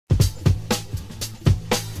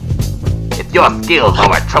Your skills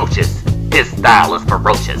are atrocious. His style is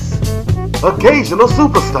ferocious. Occasional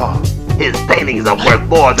superstar. His paintings are worth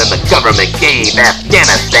more than the government gave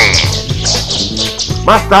Afghanistan.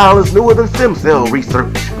 My style is newer than stem cell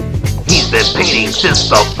research. He's been painting since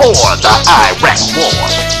before the Iraq War.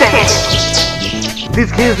 Damn!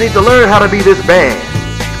 These kids need to learn how to be this bad.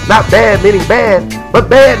 Not bad meaning bad, but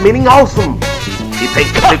bad meaning awesome. He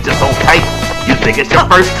paints the picture so tight, you think it's your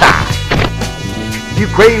first time. You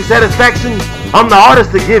crave satisfaction? I'm the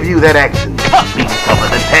artist to give you that action. He's tougher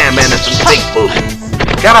than Tam Anderson's fake movies.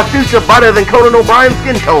 Got a future brighter than Conan O'Brien's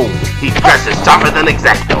skin tone. He dresses sharper than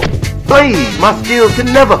Exacto. Please, my skills can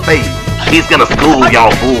never fade. He's gonna school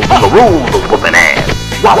y'all fools on the rules of whooping ass.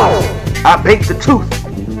 Wow. I paint the truth.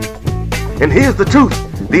 And here's the truth.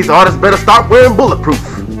 These artists better start wearing bulletproof.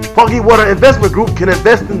 Foggy Water Investment Group can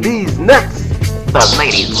invest in these nuts. The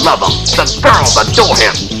ladies love him. The girls adore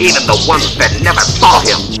him. Even the ones that never saw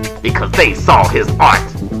him. Because they saw his art.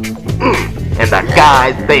 And the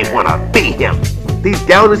guys, they wanna be him. These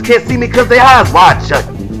galleries can't see me because their eyes wide shut.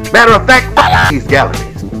 Matter of fact, these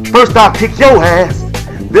galleries. First I'll kick your ass.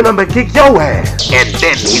 Then I'm gonna kick your ass. And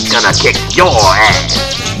then he's gonna kick your ass.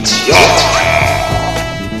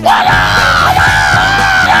 Yeah!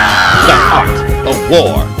 The Art of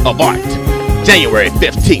War of Art. January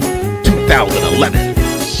 15th, 2011.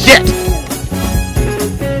 Shit!